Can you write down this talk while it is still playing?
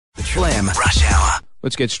Slam Rush Hour.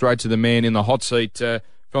 Let's get straight to the man in the hot seat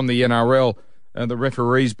from the NRL, the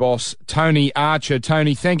referee's boss, Tony Archer.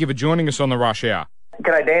 Tony, thank you for joining us on the Rush Hour.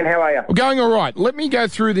 G'day, Dan. How are you? We're going all right. Let me go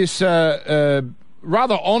through this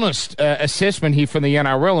rather honest assessment here from the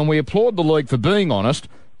NRL, and we applaud the league for being honest,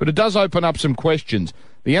 but it does open up some questions.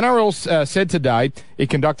 The NRL said today it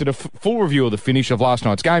conducted a full review of the finish of last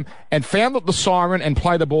night's game and found that the siren and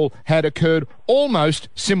play the ball had occurred almost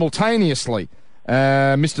simultaneously.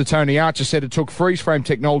 Mr. Tony Archer said it took freeze-frame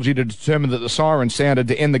technology to determine that the siren sounded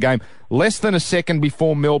to end the game less than a second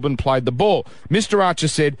before Melbourne played the ball. Mr. Archer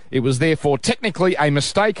said it was therefore technically a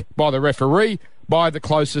mistake by the referee by the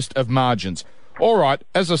closest of margins. All right,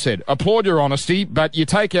 as I said, applaud your honesty, but you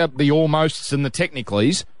take out the almosts and the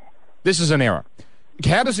technicallys. This is an error.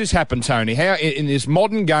 How does this happen, Tony? How, in this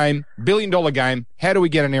modern game, billion-dollar game, how do we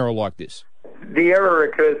get an error like this? The error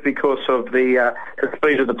occurs because of the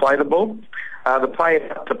speed of the play the ball. The player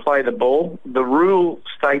has to play the ball. The rule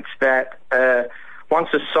states that once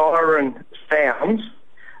a siren sounds,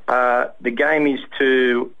 the game is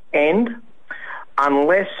to end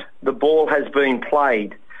unless the ball has been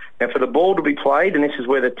played. Now, for the ball to be played, and this is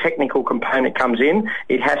where the technical component comes in,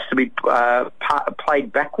 it has to be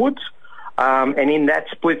played backwards. And in that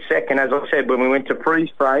split second, as I said, when we went to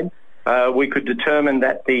freeze frame, we could determine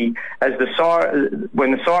that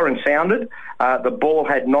when the siren sounded, the ball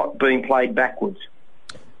had not been played backwards.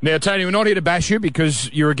 Now, Tony, we're not here to bash you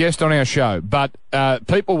because you're a guest on our show, but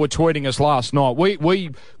people were tweeting us last night.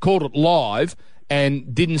 We called it live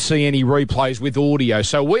and didn't see any replays with audio,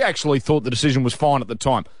 so we actually thought the decision was fine at the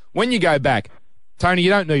time. When you go back, Tony, you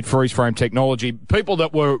don't need freeze-frame technology. People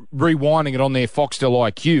that were rewinding it on their Foxtel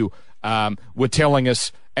IQ were telling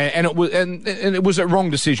us, and it was a wrong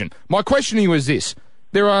decision. My question to you is this: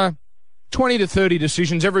 there are 20 to 30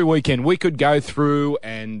 decisions every weekend we could go through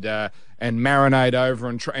and marinate over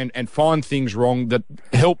and find things wrong that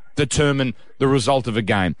help determine the result of a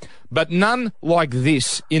game, but none like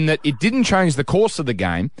this, in that it didn't change the course of the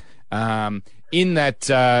game. In that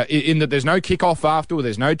there's no kick-off after,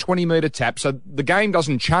 there's no 20-metre tap, so the game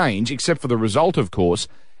doesn't change except for the result, of course,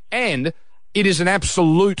 and it is an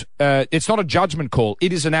absolute, it's not a judgment call,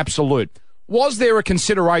 it is an absolute. Was there a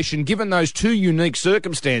consideration, given those two unique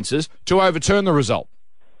circumstances, to overturn the result?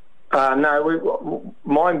 No,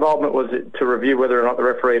 my involvement was to review whether or not the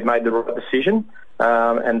referee had made the right decision,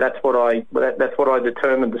 and that's what I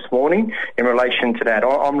determined this morning in relation to that.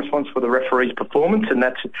 I'm responsible for the referee's performance, and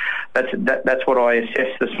that's what I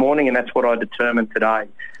assessed this morning, and that's what I determined today,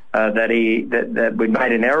 that we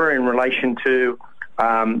made an error in relation to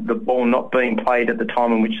the ball not being played at the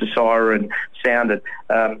time in which the siren sounded.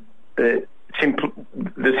 The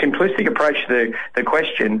simplistic approach to the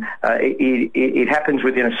question, it happens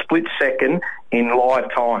within a split second in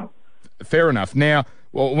live time. Fair enough. Now,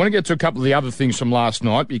 well, I want to get to a couple of the other things from last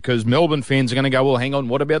night, because Melbourne fans are going to go, well, hang on,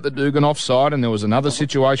 what about the Dugan offside? And there was another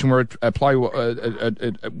situation where a play,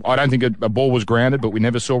 I don't think a ball was grounded, but we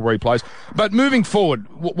never saw replays. But moving forward,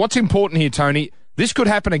 what's important here, Tony, this could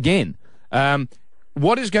happen again.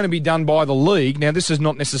 What is going to be done by the league? Now, this is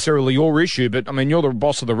not necessarily your issue, but, I mean, you're the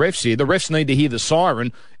boss of the refs here. The refs need to hear the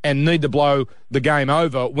siren and need to blow the game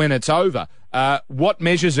over when it's over. What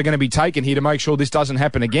measures are going to be taken here to make sure this doesn't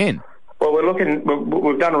happen again? Well,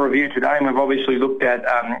 we've done a review today, and we've obviously looked at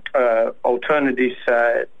alternatives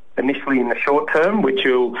initially in the short term, which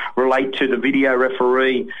will relate to the video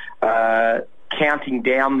referee counting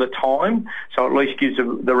down the time, so at least gives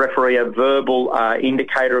the referee a verbal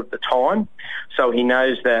indicator of the time, so he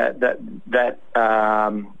knows that the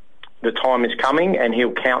time is coming and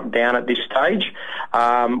he'll count down at this stage.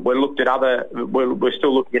 We're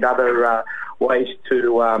still looking at other ways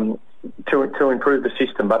to improve the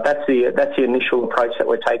system, but that's the initial approach that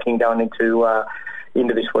we're taking going into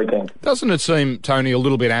this weekend. Doesn't it seem, Tony, a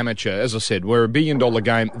little bit amateur? As I said, we're a billion-dollar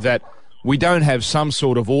game that we don't have some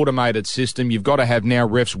sort of automated system. You've got to have now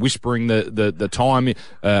refs whispering the time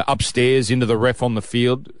upstairs into the ref on the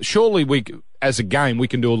field. Surely as a game, we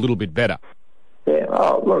can do a little bit better. Yeah,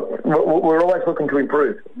 look, we're always looking to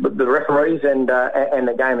improve the referees and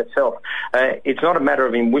the game itself. It's not a matter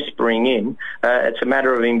of him whispering in. It's a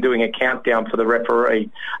matter of him doing a countdown for the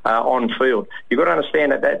referee on field. You've got to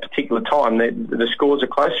understand at that particular time the scores are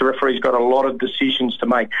close. The referee's got a lot of decisions to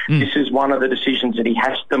make. This is one of the decisions that he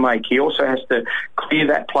has to make. He also has to clear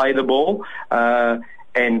that play the ball.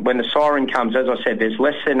 And when the siren comes, as I said, there's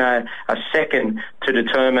less than a second to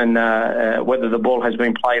determine whether the ball has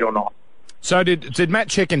been played or not. So did Matt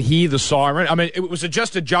Checken hear the siren? I mean, it was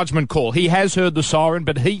just a judgment call. He has heard the siren,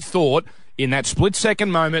 but he thought in that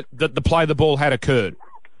split-second moment that the play the ball had occurred.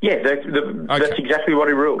 Yeah, that's exactly what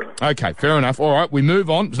he ruled. Okay, fair enough. All right, we move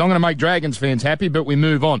on. It's not going to make Dragons fans happy, but we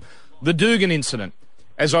move on. The Dugan incident.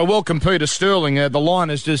 As I welcome Peter Sterling, the line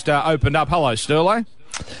has just opened up. Hello, Sterling.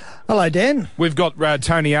 Hello, Dan. We've got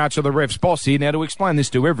Tony Archer, the ref's boss, here. Now, to explain this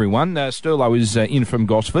to everyone, Sterlo is in from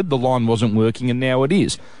Gosford. The line wasn't working, and now it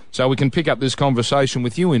is. So we can pick up this conversation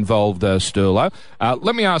with you involved, Sterlo.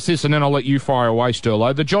 Let me ask this, and then I'll let you fire away,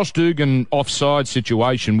 Sterlo. The Josh Dugan offside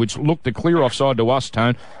situation, which looked a clear offside to us,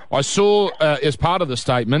 Tone, I saw as part of the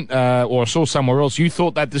statement, or I saw somewhere else, you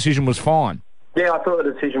thought that decision was fine. Yeah, I thought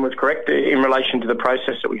the decision was correct in relation to the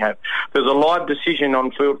process that we have. There was a live decision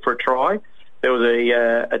on field for a try. There was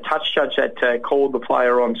a touch judge that called the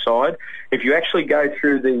player onside. If you actually go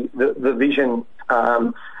through the vision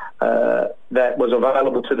that was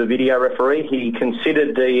available to the video referee, he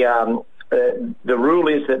considered the rule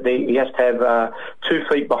is that he has to have 2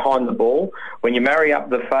 feet behind the ball. When you marry up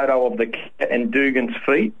the photo of the cat and Dugan's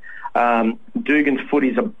feet, Dugan's foot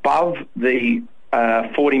is above the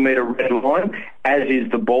 40-metre red line, as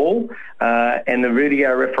is the ball, and the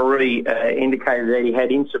video referee indicated that he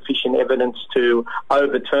had insufficient evidence to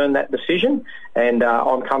overturn that decision, and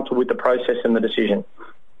I'm comfortable with the process and the decision.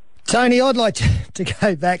 Tony, I'd like to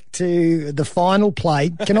go back to the final play.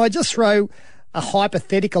 Can I just throw a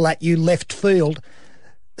hypothetical at you left field?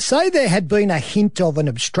 Say there had been a hint of an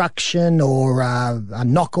obstruction or a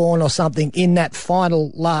knock-on or something in that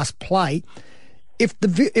final last play.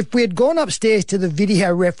 If we had gone upstairs to the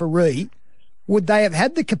video referee, would they have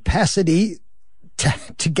had the capacity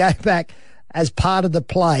to go back as part of the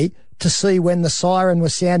play to see when the siren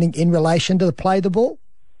was sounding in relation to the play of the ball?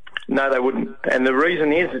 No, they wouldn't. And the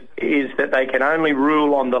reason is that they can only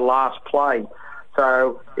rule on the last play.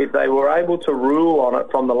 So if they were able to rule on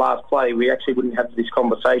it from the last play, we actually wouldn't have this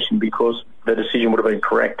conversation because the decision would have been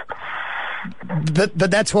correct. But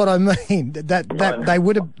that's what I mean. That they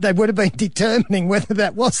would have been determining whether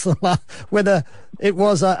that was whether it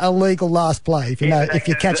was a legal last play. If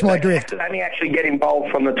you catch my drift. They only actually get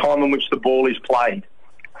involved from the time in which the ball is played.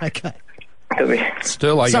 Okay.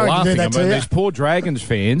 Still, you're laughing. I mean, these poor Dragons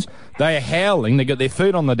fans, they are howling. They got their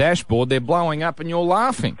feet on the dashboard. They're blowing up, and you're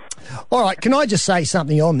laughing. All right, can I just say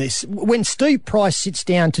something on this? When Steve Price sits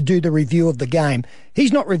down to do the review of the game,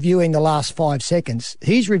 he's not reviewing the last 5 seconds.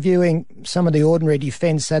 He's reviewing some of the ordinary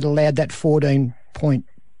defence that allowed that 14-point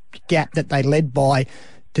gap that they led by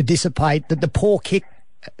to dissipate, the poor kick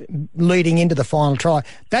leading into the final try.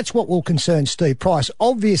 That's what will concern Steve Price.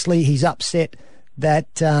 Obviously, he's upset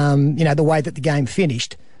that, the way that the game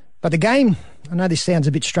finished. But the game, I know this sounds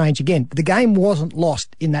a bit strange again, but the game wasn't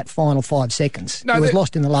lost in that final 5 seconds. No, it was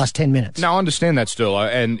lost in the last 10 minutes. No, I understand that, Sterlo,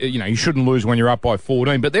 and, you shouldn't lose when you're up by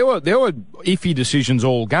 14. But there were iffy decisions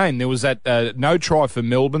all game. There was that no try for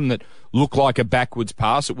Melbourne that looked like a backwards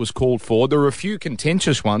pass. It was called for. There were a few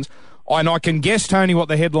contentious ones. And I can guess, Tony, what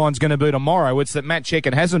the headline's going to be tomorrow. It's that Matt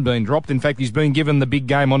Checkett hasn't been dropped. In fact, he's been given the big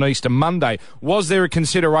game on Easter Monday. Was there a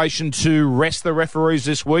consideration to rest the referees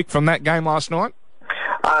this week from that game last night?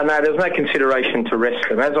 No, there's no consideration to rest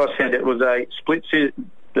them. As I said, it was a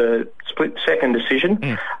split-second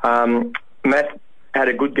decision. Matt had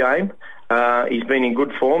a good game. He's been in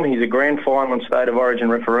good form. He's a grand final and state of origin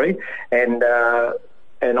referee, and I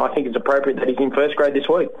think it's appropriate that he's in first grade this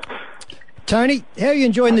week. Tony, how are you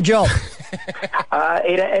enjoying the job?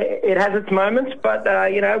 It has its moments, but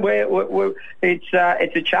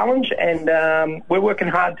it's a challenge, and we're working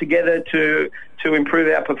hard together to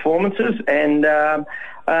improve our performances. And as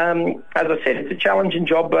I said, it's a challenging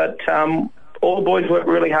job, but all the boys work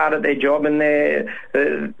really hard at their job, and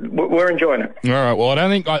we're enjoying it. All right. Well, I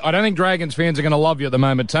don't think Dragons fans are going to love you at the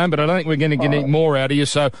moment, Tone, but I don't think we're going to get any more out of you.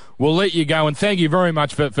 So we'll let you go, and thank you very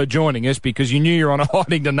much for joining us, because you knew you're on a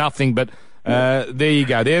hiding to nothing. But there you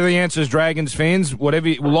go. There are the answers, Dragons fans. Whatever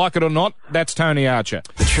you like it or not, that's Tony Archer.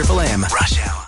 The Triple M Rush Hour.